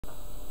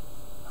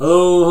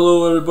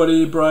Hello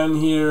everybody, Brian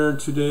here.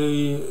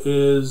 Today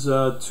is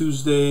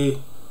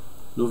Tuesday,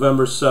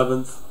 November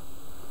 7th.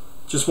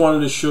 Just wanted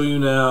to show you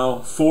now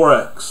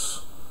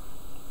forex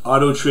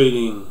auto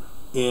trading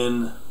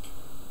in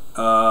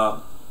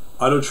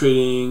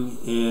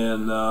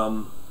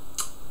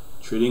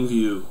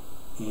TradingView,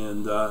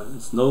 and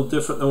it's no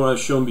different than what I've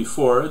shown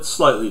before. It's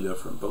slightly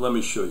different, but let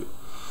me show you.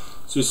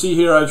 So you see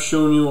here I've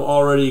shown you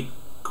already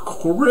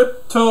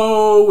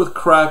crypto with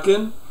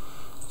Kraken.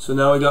 So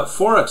now we got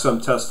forex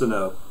I'm testing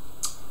out.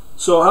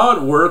 So how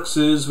it works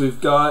is we've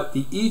got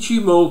the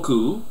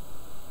Ichimoku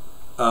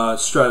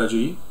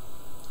strategy,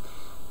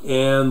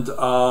 and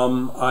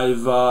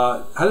I've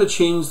had to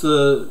change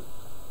the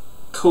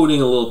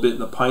coding a little bit in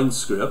the Pine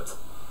script.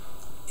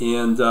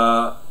 And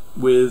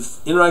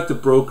with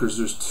interactive brokers,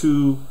 there's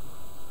two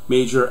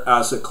major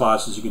asset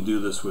classes you can do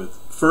this with.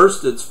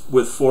 First, it's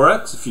with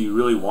forex if you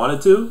really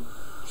wanted to.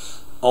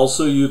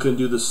 Also, you can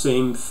do the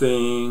same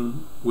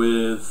thing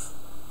with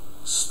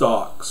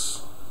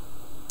stocks.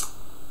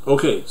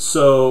 Okay,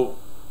 so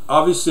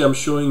obviously I'm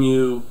showing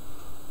you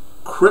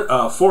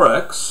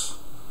forex,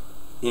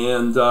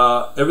 and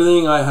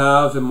everything I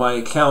have in my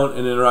account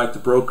in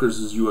interactive brokers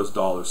is US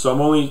dollars, so I'm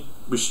only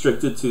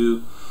restricted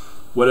to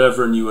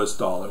whatever in US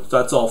dollars.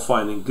 That's all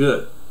fine and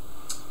good.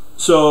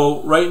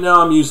 So right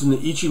now I'm using the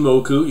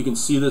Ichimoku. You can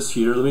see this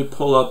here. Let me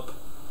pull up,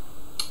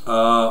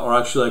 or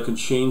actually I can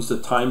change the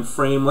time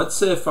frame. Let's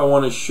say if I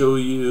want to show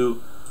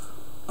you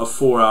a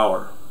 4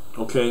 hour.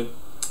 Okay,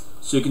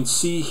 so you can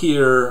see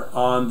here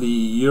on the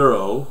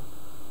euro,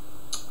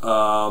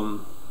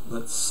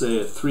 let's say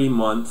a 3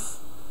 month,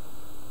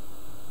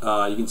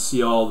 you can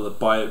see all the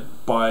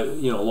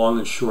long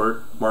and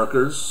short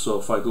markers.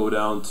 So if I go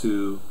down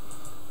to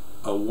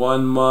a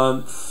 1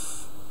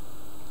 month,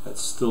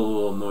 that's still a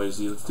little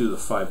noisy. Let's do the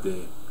 5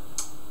 day.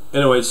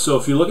 Anyway, so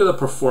if you look at the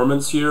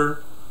performance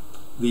here,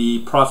 the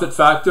profit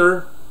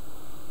factor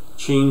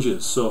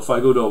changes. So if I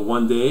go to a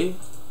 1 day,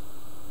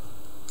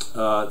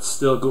 it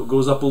still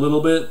goes up a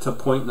little bit to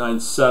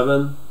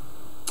 0.97,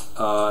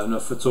 and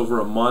if it's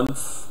over a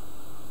month,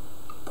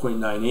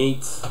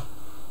 0.98.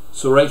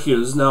 So right here,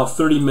 this is now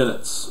 30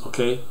 minutes.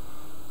 Okay,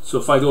 so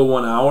if I go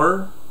 1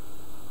 hour,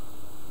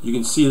 you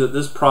can see that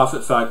this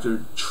profit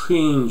factor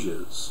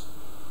changes.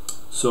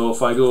 So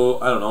if I go,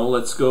 I don't know,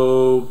 let's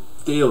go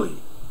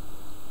daily.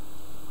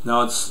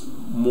 Now it's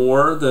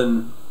more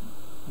than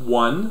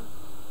 1,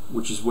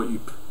 which is what you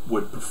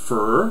would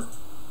prefer.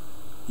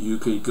 You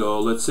could go,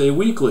 let's say,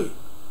 weekly,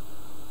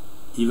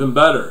 even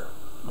better.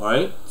 All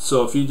right,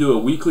 so if you do a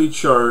weekly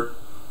chart,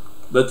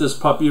 let this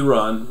puppy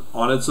run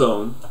on its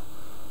own,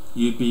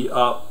 you'd be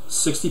up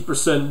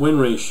 60% win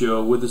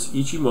ratio with this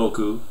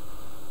Ichimoku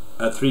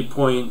at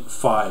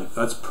 3.5.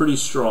 That's pretty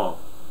strong.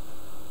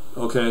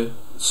 Okay,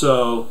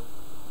 so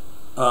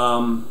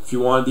if you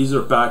want, these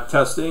are back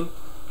testing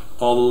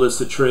all the list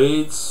of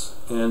trades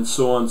and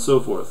so on and so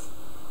forth.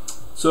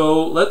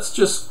 So let's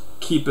just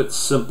keep it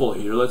simple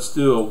here. Let's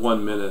do a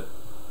 1 minute.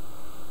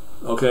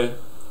 Okay,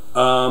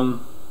 so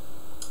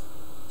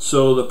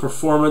the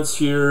performance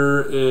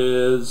here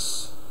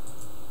is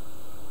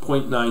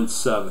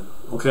 0.97.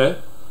 Okay,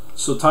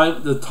 so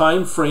the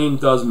time frame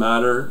does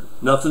matter.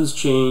 Nothing's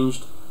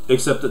changed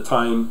except the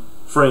time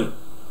frame,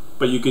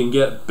 but you can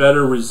get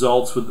better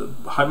results with a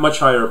much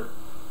higher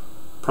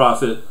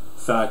profit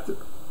factor.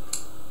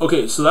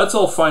 Okay, so that's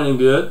all fine and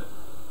good.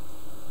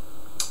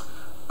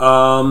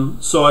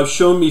 So I've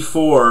shown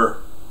before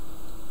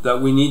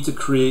that we need to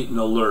create an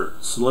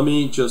alert. So let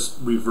me just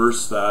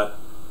reverse that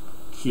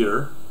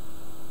here.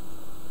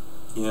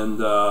 And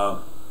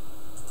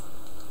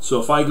so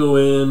if I go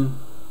in,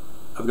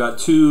 I've got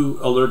 2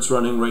 alerts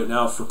running right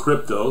now for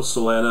crypto,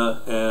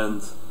 Solana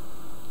and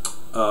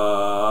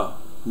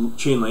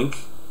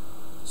Chainlink.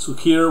 So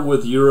here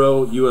with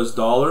Euro US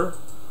dollar,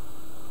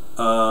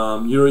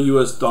 Euro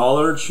US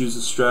dollar, choose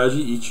the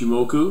strategy,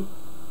 Ichimoku,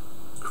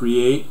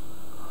 create.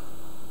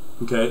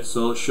 Okay, so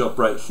it'll show up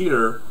right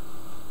here,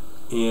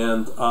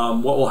 and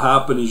what will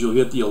happen is you'll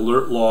get the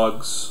alert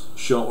logs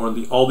show, or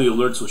all the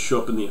alerts will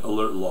show up in the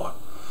alert log.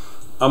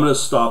 I'm going to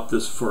stop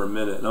this for a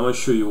minute, and I'm going to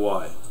show you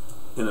why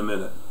in a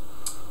minute.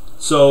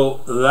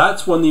 So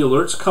that's when the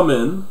alerts come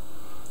in.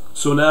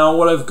 So now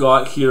what I've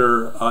got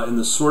here in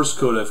the source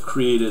code, I've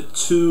created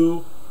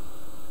 2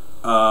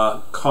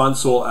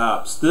 console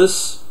apps.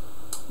 This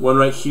one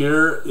right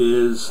here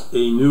is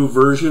a new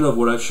version of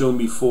what I've shown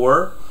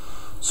before.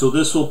 So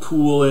this will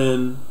pool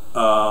in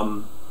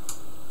 1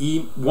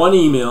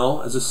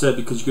 email, as I said,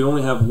 because you can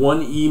only have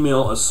 1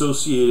 email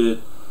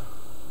associated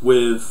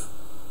with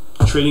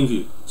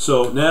TradingView.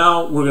 So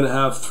now we're going to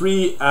have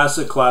 3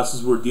 asset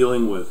classes we're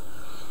dealing with.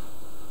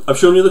 I've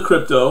shown you the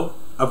crypto.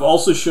 I've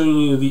also shown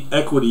you the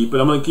equity, but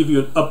I'm going to give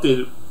you an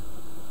updated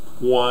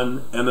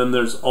one. And then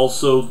there's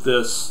also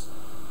this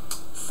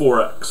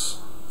forex.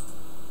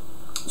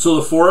 So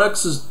the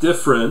forex is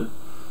different.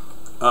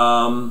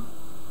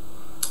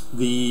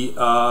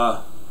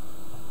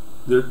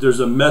 There's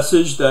a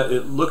message that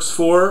it looks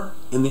for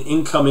in the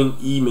incoming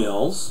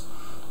emails,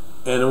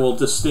 and it will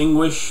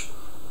distinguish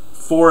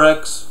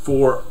forex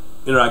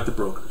Interactive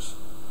Brokers.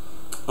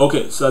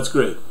 Okay, so that's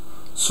great.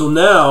 So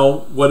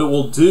now what it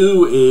will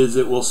do is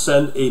it will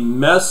send a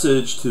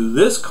message to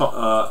this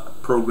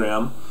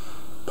program,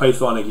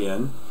 Python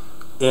again,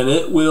 and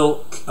it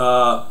will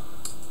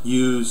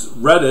use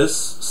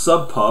Redis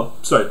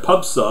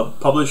PubSub,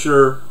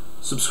 publisher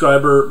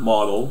subscriber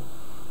model.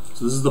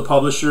 So this is the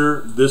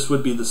publisher, this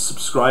would be the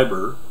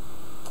subscriber.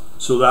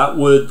 So that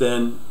would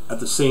then at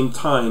the same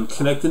time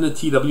connect into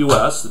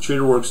TWS, the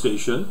Trader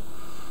Workstation.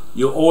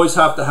 You'll always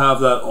have to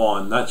have that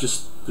on. Not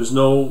just, there's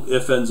no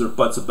ifs, ands, or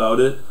buts about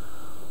it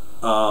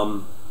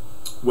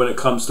when it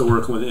comes to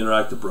working with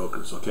interactive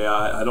brokers. Okay,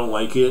 I don't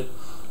like it.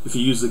 If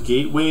you use the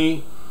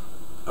gateway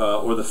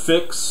or the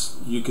fix,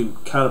 you can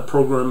kind of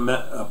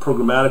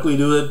programmatically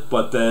do it,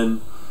 but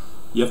then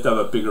you have to have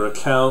a bigger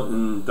account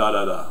and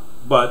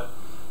But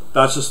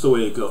that's just the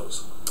way it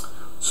goes.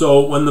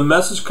 So when the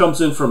message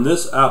comes in from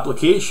this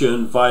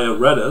application via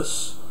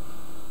Redis,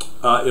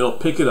 it'll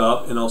pick it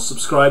up and I'll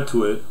subscribe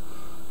to it,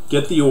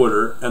 get the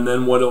order, and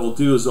then what it will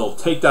do is it'll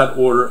take that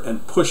order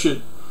and push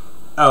it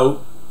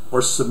out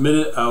or submit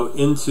it out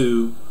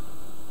into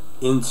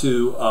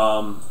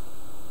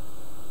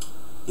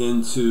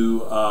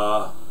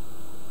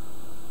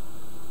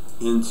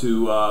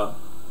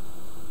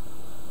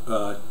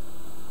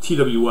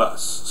TWS.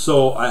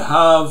 So I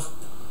have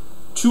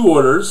 2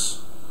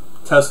 orders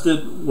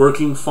tested,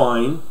 working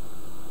fine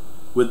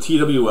with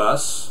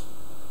TWS,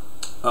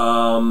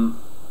 and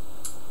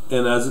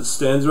as it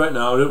stands right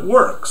now, it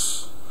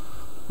works.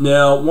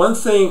 Now, one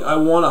thing I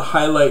want to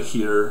highlight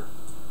here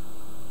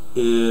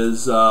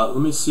is, let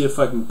me see if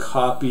I can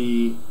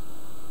copy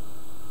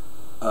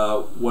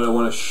what I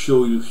want to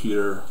show you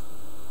here.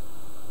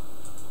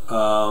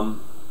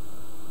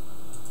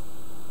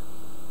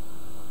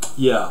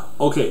 Yeah,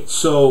 okay,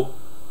 so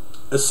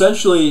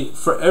essentially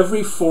for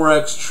every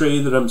forex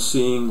trade that I'm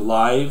seeing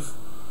live,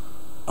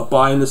 a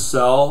buy and a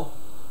sell,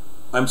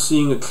 I'm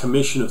seeing a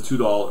commission of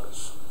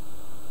 $2.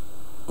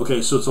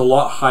 Okay, so it's a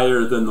lot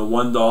higher than the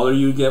 $1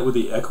 you get with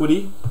the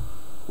equity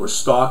or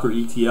stock or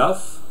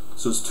ETF.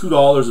 So it's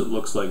 $2, it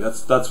looks like.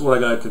 That's what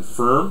I gotta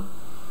confirm.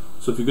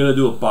 So if you're gonna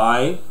do a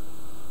buy,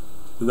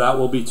 that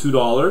will be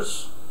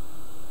 $2,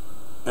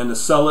 and to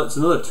sell it's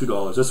another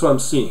 $2. That's what I'm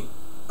seeing,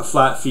 a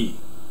flat fee.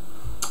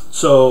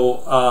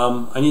 So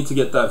I need to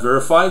get that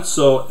verified.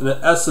 So in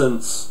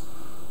essence,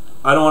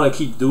 I don't want to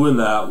keep doing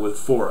that with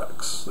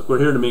forex. Like, we're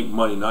here to make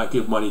money, not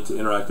give money to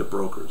interactive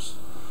brokers.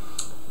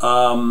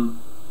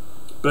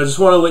 But I just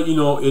want to let you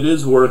know it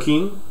is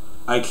working.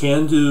 I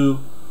can do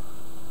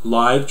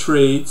live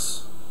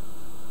trades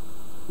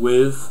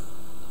with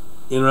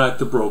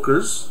interactive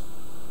brokers,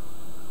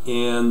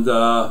 and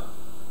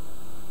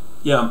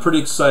yeah, I'm pretty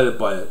excited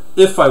by it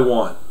if I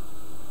want.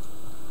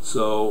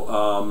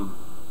 So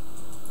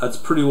that's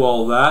pretty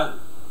well that.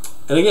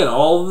 And again,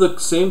 all the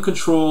same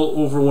control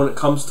over when it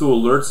comes to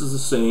alerts is the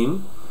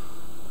same,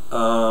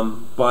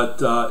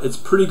 but it's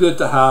pretty good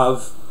to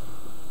have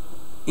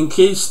in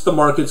case the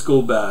markets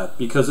go bad,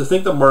 because I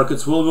think the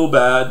markets will go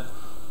bad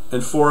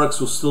and forex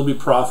will still be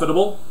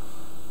profitable,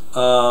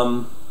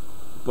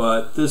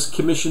 but this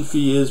commission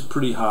fee is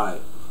pretty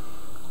high.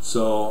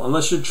 So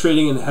unless you're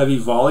trading in heavy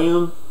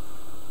volume,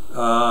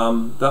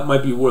 that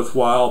might be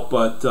worthwhile,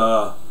 but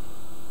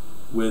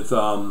with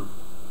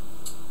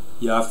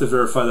you have to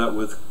verify that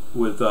with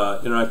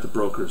interactive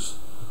brokers.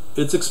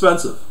 It's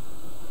expensive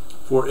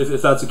for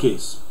if that's the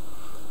case.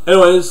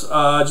 Anyways,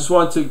 I just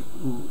wanted to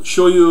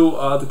show you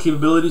the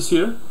capabilities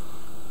here.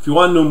 If you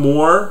want to know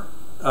more,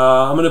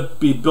 I'm going to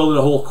be building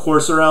a whole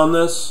course around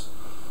this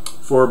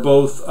for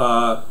both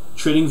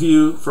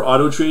TradingView for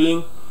auto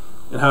trading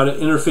and how to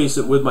interface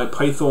it with my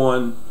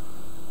Python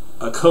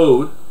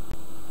code.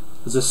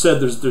 As I said,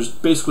 there's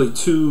basically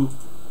 2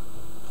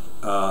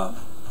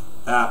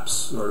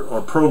 apps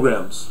or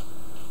programs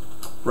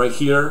right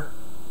here.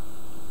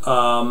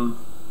 You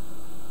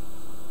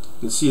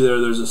can see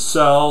there's a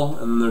sell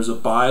and then there's a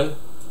buy,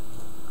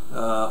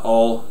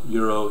 all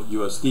Euro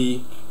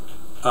USD.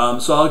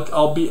 So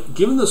I'll be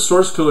given the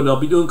source code, and I'll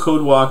be doing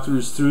code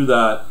walkthroughs through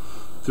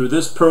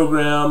this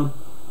program,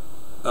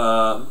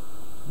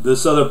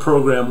 this other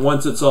program,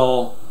 once it's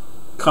all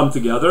come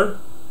together.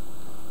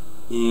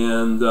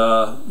 And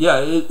yeah,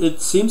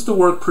 it seems to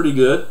work pretty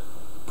good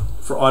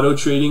for auto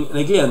trading. And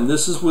again,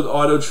 this is with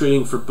auto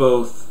trading for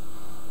both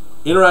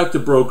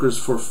interactive brokers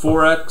for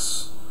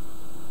forex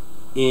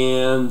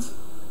and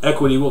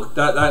equity. Well,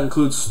 that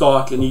includes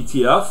stock and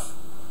ETF.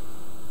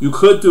 You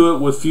could do it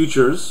with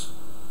futures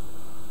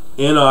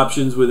and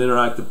options with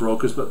interactive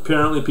brokers, but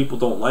apparently people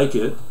don't like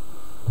it.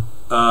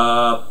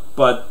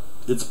 But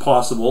it's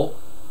possible.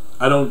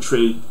 I don't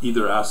trade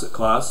either asset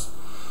class.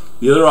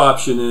 The other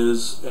option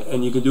is,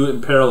 and you can do it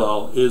in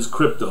parallel, is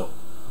crypto.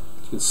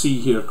 You can see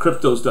here,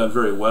 crypto's done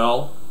very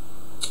well.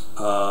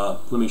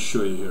 Let me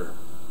show you here.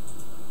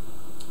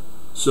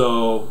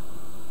 So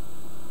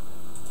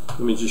let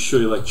me just show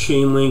you, like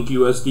Chainlink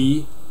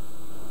USD.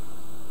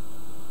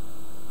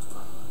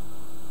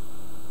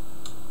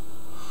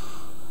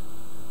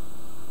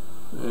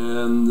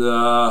 And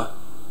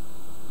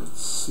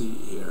let's see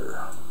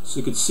here. So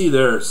you can see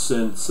there,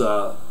 since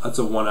that's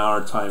a 1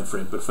 hour time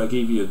frame, but if I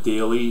gave you a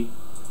daily,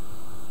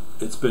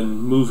 it's been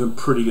moving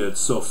pretty good.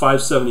 So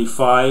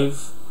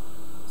 575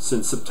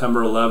 since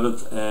September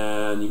 11th,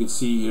 and you can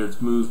see here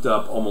it's moved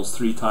up almost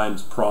 3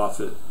 times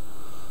profit.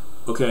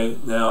 Okay,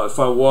 now if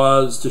I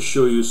was to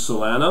show you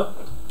Solana,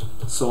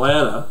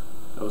 I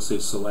would say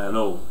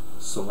Solana,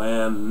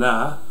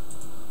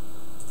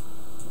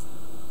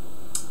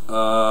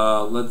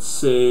 let's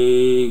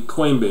say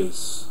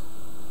Coinbase,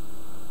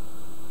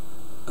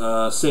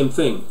 same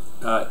thing,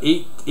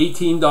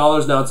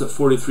 $18, now it's at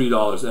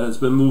 $43, and it's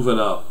been moving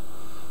up.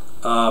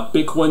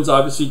 Bitcoin's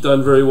obviously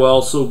done very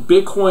well, so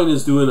Bitcoin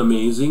is doing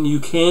amazing. You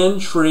can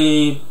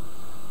trade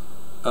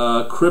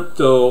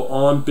crypto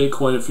on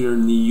Bitcoin if you're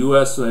in the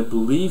US and I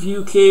believe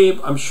UK.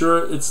 I'm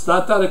sure it's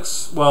not that it's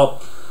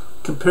still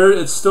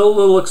a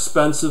little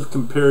expensive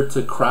compared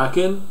to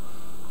Kraken,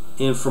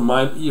 and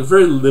you're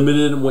very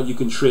limited in what you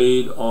can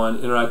trade on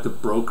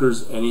Interactive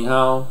Brokers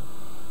anyhow.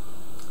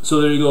 So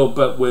there you go.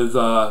 But with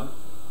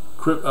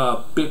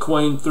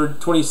Bitcoin,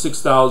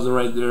 26,000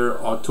 right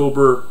there,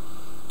 October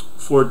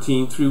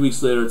 14, 3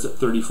 weeks later it's at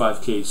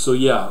 35K. So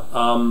yeah,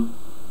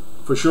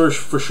 for sure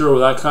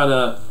with that kind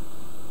of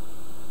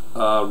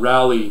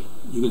rally,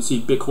 you can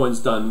see Bitcoin's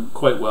done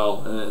quite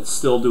well, and it's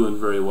still doing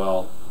very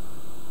well.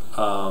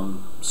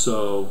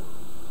 So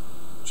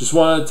just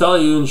wanted to tell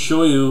you and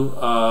show you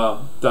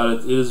that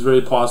it is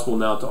very possible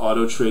now to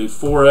auto trade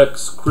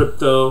forex,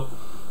 crypto,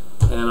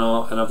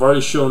 and I've already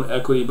shown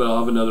equity, but I'll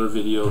have another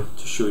video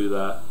to show you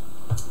that.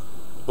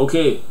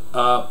 Okay,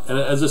 and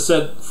as I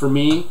said, for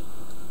me,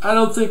 I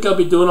don't think I'll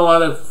be doing a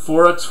lot of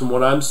forex from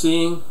what I'm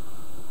seeing.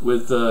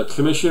 With the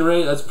commission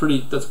rate, that's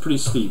pretty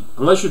steep.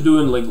 Unless you're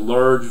doing like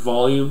large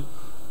volume,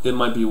 it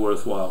might be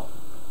worthwhile.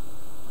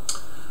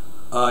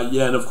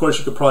 Yeah, and of course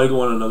you could probably go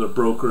on another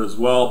broker as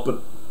well,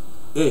 but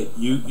hey,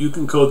 you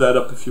can code that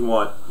up if you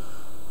want.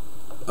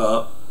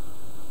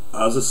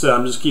 As I said,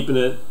 I'm just keeping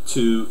it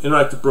to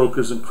Interactive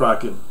Brokers and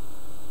Kraken.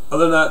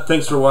 Other than that,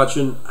 thanks for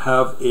watching.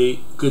 Have a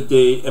good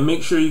day, and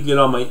make sure you get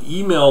on my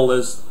email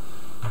list.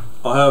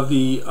 I'll have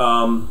the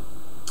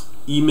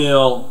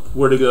email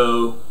where to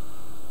go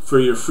for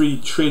your free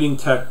trading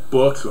tech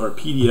book or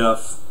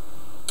PDF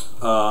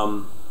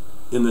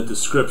in the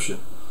description.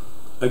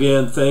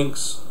 Again,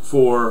 thanks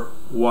for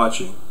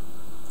watching.